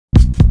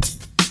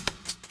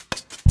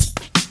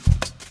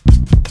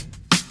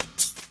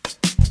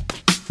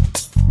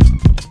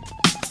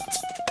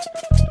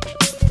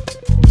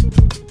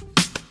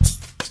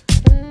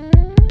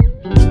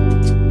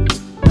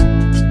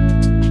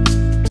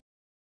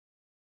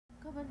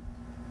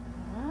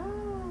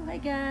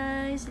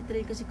guys,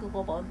 itrain ko si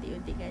Koko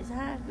paunti-unti guys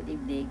ha. Good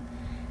evening.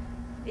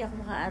 Hindi ako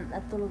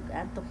makaatulog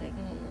antok kaya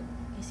ngayon.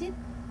 Okay, sit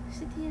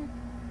here.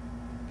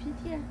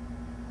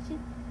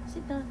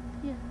 Sit down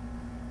here.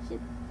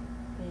 Sit.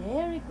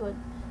 Very good.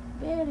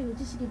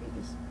 Just give me a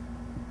kiss.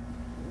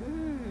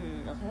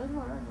 Okay, one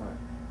more. I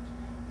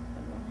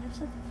have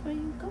something for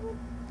you. Come on.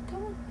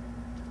 Come.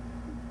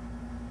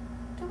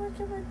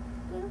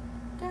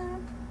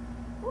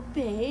 Oh,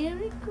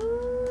 very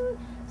good.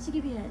 So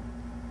give me a hand.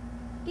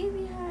 Give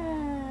me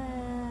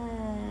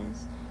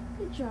hands.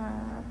 Good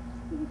job.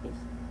 Give me a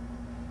kiss.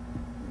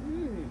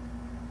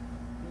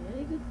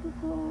 Very good,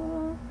 Koko.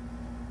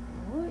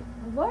 Oh,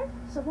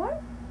 some more?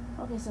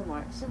 Okay, some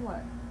more. Come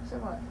on.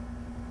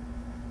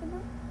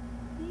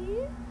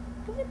 Here.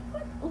 Come on.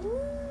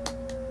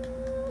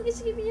 Oh,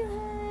 just give me your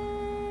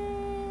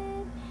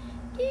hand.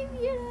 Give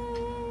me your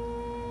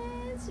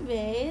hands.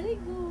 Very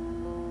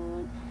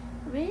good.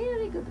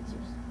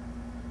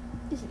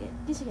 This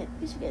again.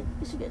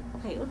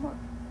 Okay, one more.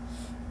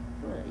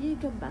 You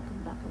come back.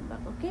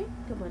 Okay?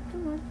 Come on.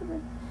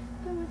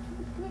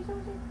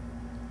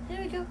 Here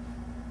we go.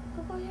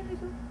 Koko, here we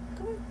go.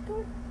 Come on.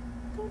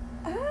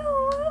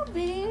 Oh,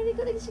 very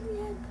good. Give me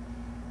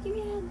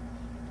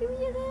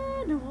your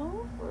hand.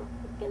 Oh,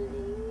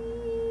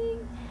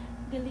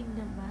 galing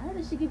naman.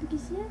 Sige, give me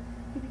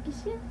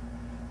kiss ya.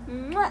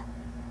 Mwah!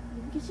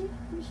 Give me kiss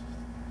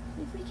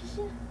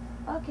ya.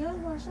 Okay, one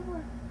more. Some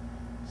more.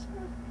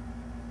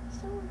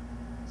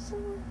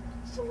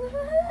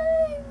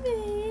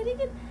 Very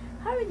good.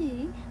 How did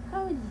you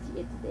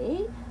get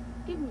today?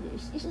 Give me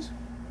this. It's just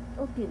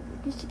okay.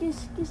 Kiss.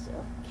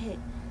 Okay.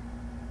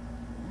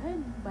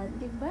 And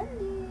banding.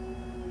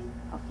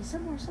 Okay,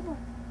 some more.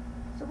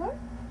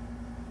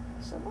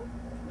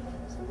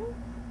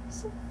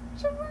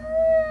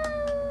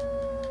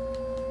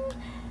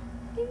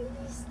 Give me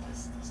this.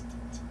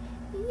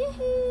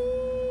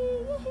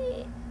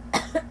 Yay!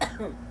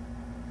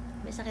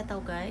 May sakit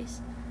ako guys.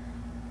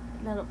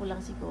 Lalo ko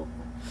lang si Koko.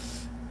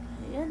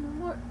 Ayan,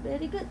 one more.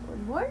 Very good.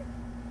 One more.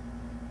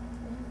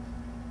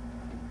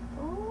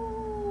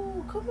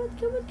 Oh, come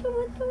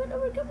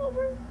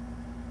over.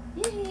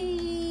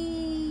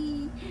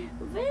 Yay!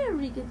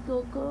 Very good,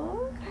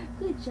 Koko.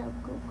 Good job,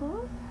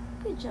 Koko.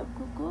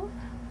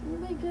 Oh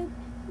my God.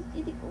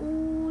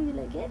 Oh, you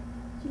like it?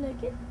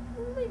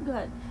 Oh my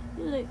God.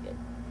 You like it?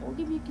 Oh,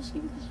 give me a kiss.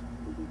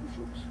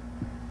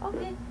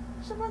 Okay.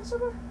 Some more.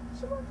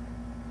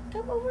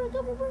 Come over.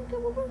 Come.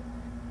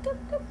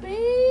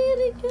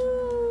 Very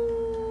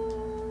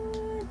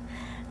good.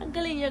 Ang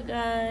galing niya,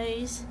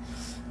 guys.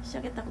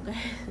 Sakit ako,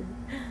 guys.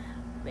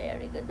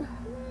 Very good.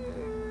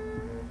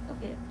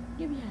 Okay.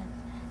 Give me a hand.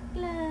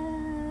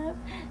 Clap.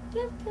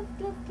 Okay.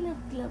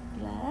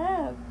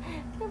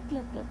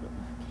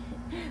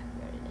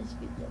 Very nice.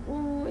 Good job.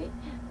 Oh, wait.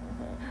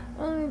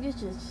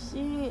 Just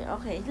see.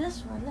 Okay.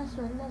 Last one.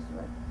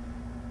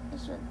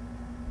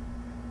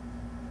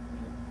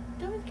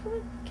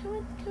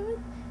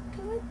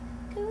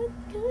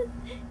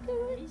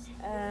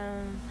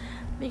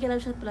 May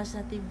kalapsat pala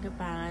sa Team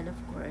Gapangan, of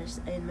course.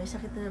 Ayun, may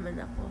sakit na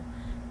naman ako.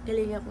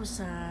 Galing ako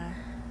sa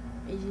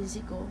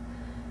agency ko.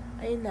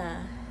 Ayun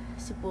na,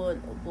 sipon,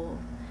 ubo.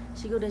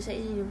 Siguro sa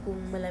inyo yung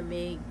kung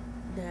malamig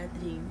na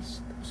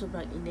drinks,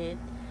 sobrang init,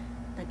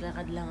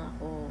 naglakad lang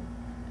ako.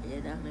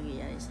 Ayan ang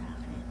nangyayari sa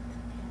akin.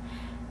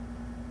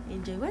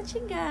 Enjoy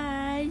watching,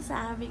 guys,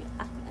 sa aming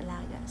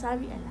alaga.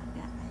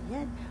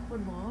 Ayan.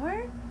 One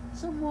more?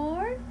 Some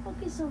more?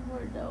 Okay, some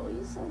more daw.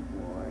 Some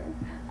more.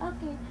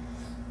 Okay,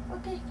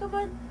 come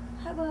on.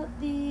 How about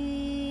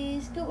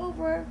this? Come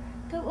over.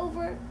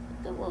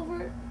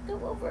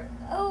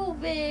 Oh,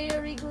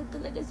 very good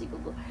talaga si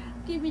Koko.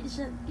 Give me the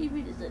shot. Very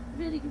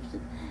good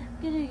shot.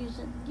 Give me the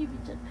shot.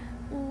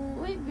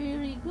 Oh,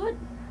 very good.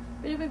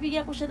 Pero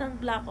bibigyan ko siya ng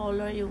black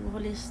color, yung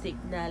holistic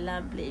na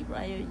lamb flavor.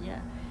 Ayaw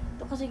niya.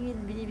 Ito kasi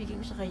binibigyan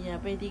ko sa kanya.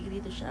 Pwede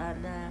grito siya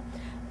na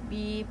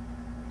beef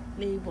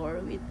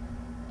flavor with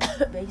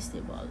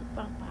vegetable,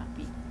 pang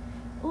papi.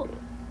 Oh,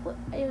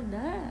 ayun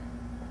na.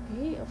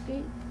 Okay.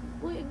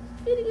 Uy,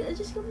 very good.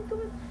 Just come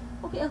on.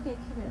 Okay. Come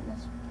here.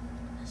 Last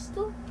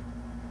two.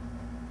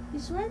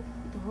 This one.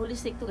 Ito,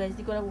 holistic to, guys.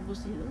 Di ko alam kung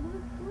gusto nyo.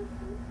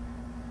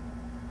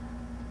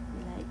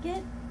 You like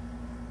it?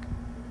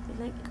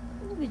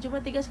 Oh, medyo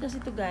matigas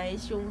kasi to,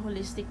 guys. Yung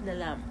holistic na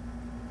lamb.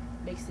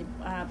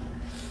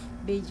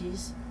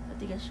 Veggies.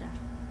 Matigas siya.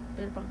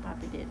 Pero pang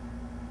papi din.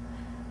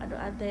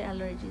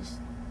 Anti-allergies.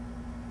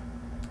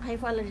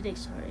 Hypoallergenic,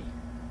 sorry.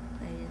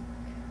 Ayan.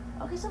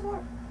 Okay, some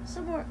more.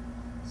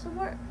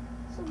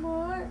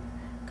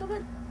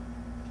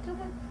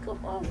 Come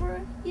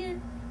over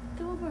here.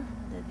 Come over.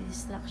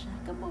 Nadi-distract siya.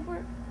 Come over.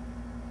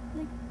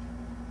 Like,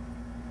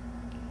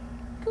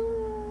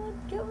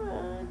 come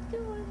on.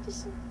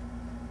 Just a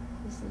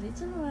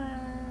little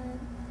one.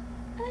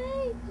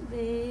 Ay,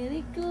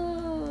 very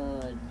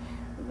good.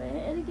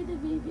 Very good,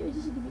 baby. Oh,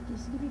 just give me a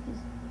kiss.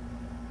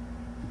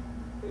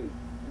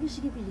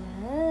 Just give me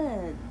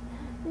yan.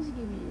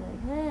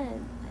 Ayan.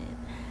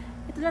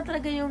 Ito na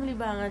talaga yung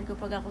libangan ko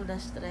pag ako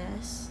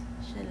na-stress.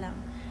 Siya lang.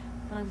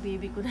 parang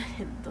baby ko na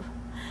rin to.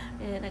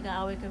 Eh,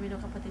 nag-aaway kami ng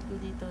kapatid ko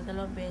dito 2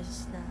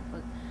 beses na. Pag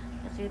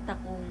nakita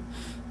kong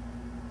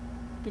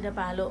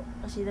pinapalo,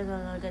 kasi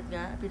nangangagat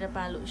nga,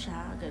 pinapalo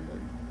siya, ganun.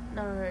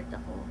 Na-hurt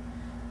ako.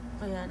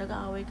 Kaya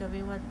nag-aaway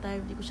kami one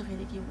time, di ko siya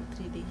kinikimo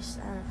 3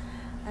 days.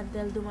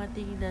 Until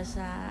dumating na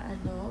sa,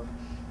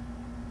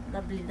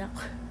 nablin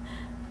ako.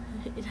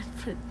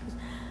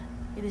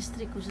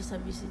 In-streak ko siya sa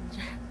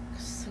messenger.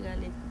 Kasi sa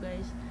galit ko,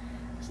 guys.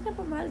 Kasi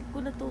napamahal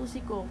ko na to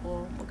si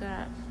Coco.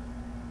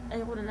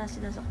 Ayoko na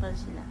sinasaktan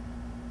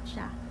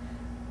siya.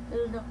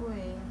 Ganun ako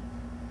eh.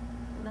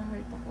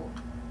 Na-hurt ako.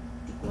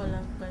 Hindi ko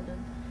alam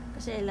ganun.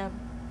 Kasi I love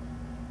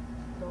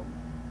dog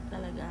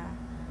talaga.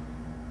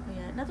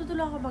 Kaya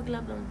natutulungan ako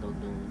mag-love ng dog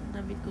nung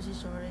na-meet ko si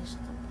Sores.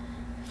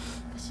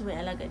 Kasi may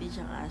alaga din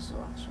siyang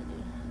aso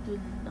actually. Doon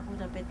ako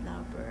na pet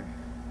lover.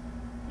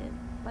 And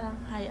parang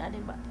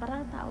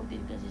parang tao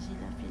din kasi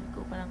sila. Feel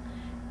ko parang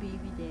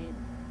baby din.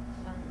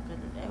 Parang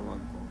ganun.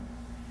 Ewan ko.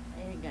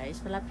 Ayan guys,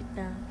 malapit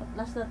na.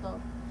 Last na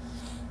to.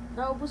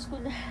 Naubos ko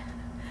na.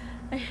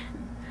 Ayan.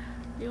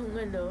 Yung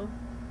yun.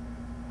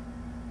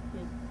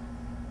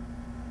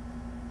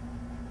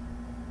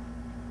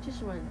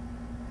 Just one.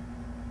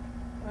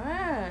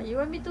 You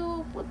want me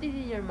to put it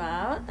in your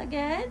mouth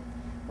again?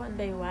 One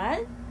by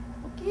one?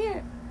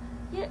 Okay.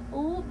 Here.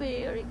 Oh,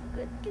 very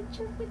good. Good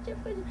job.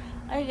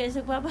 Ay guys,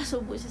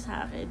 nagpapasubo siya sa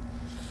akin.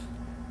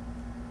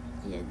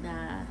 Ayan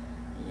na.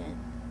 Ayan.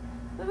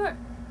 Remember?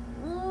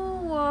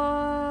 Oh,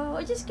 wow.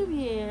 Oh, just come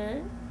here.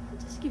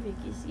 Just give me a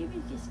kiss. Give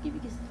me a kiss.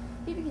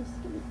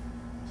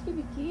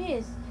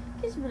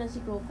 Kiss mo na si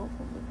Coco.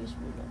 Come on, kiss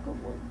mo na.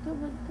 Come over.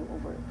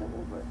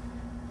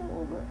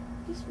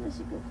 Kiss mo na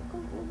si Coco.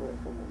 Come over.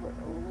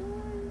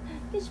 Oh,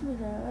 kiss mo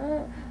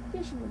na.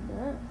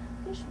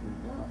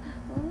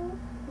 Oh.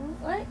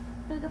 Ay,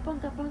 nagapang.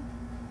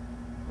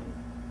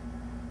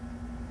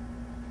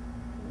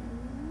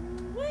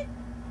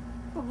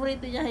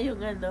 Paborito niya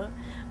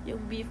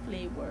yung beef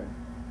flavor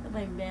na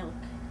may milk.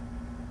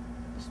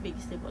 Mas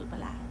vegetable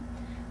pala.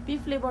 Beef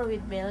flavor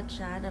with milk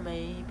siya na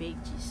may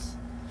baked cheese.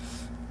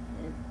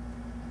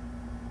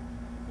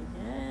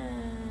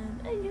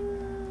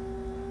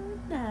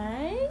 Ayun.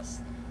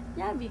 Nice.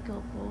 Yummy,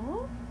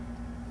 Coco.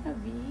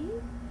 Yummy.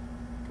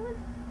 Come on.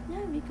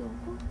 Yummy,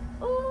 Coco.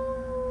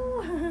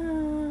 Oh!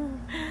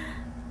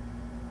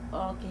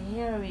 Okay,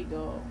 here we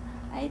go.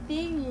 I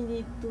think you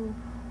need to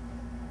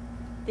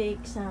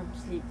take some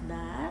sleep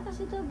na.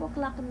 Kasi 2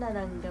 o'clock na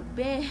ng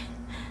gabi.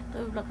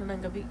 2 o'clock na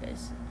ng gabi,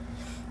 guys.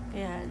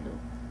 Kaya, hindi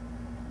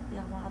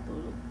ako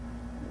makatulog.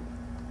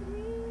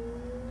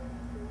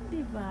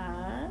 Diba?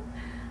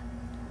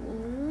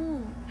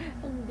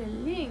 Ang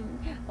galing.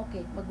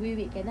 Okay,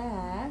 magwiwi ka na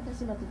ha.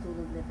 Kasi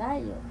matutulog na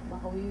tayo.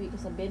 Makawiwi ka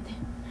sa bed.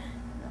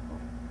 Ako.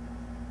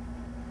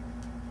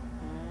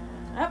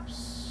 Oops.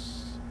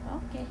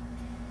 Okay.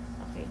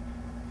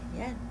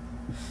 Ayan.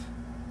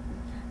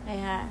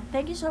 Kaya,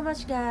 thank you so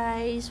much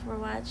guys for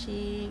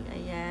watching.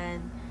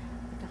 Ayan.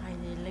 Nakakain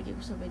na nilagay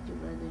ko sa bed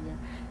yung niya.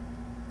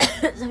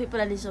 Sabi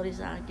pala ni sorry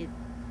sa akin.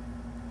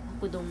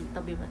 Ako dong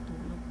tabi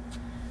matulog.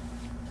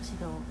 Kasi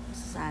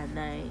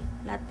sanay.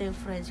 Lahat ng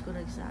friends ko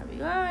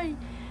nagsabi, ay,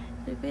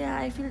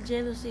 kaya I feel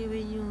jealous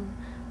when you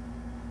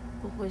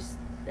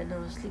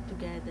sleep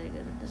together.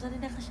 Ganun.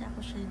 Nasanay na kasi ako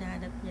siya,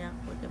 hinahanap niya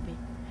ako gabi.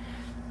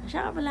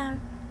 Siya ka pala.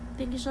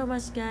 Thank you so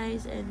much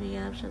guys. And may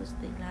ganap siya sa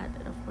lahat.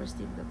 And of course,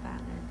 Team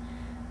Gapangan.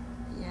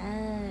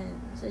 Yan.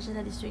 So, siya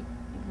na this week.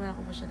 Hindi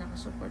ako mo siya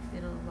nakasupport.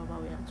 Pero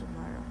babawi ako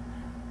tomorrow.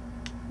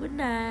 Good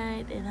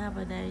night. And have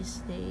a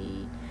nice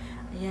day.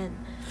 Ayan.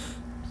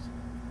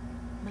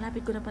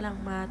 Malapit ko na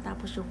palang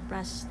matapos yung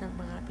process ng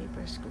mga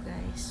papers ko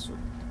guys.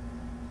 Soon.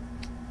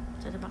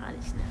 Sana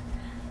makaalis na.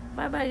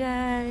 Bye bye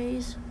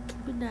guys.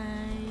 Good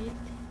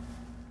night.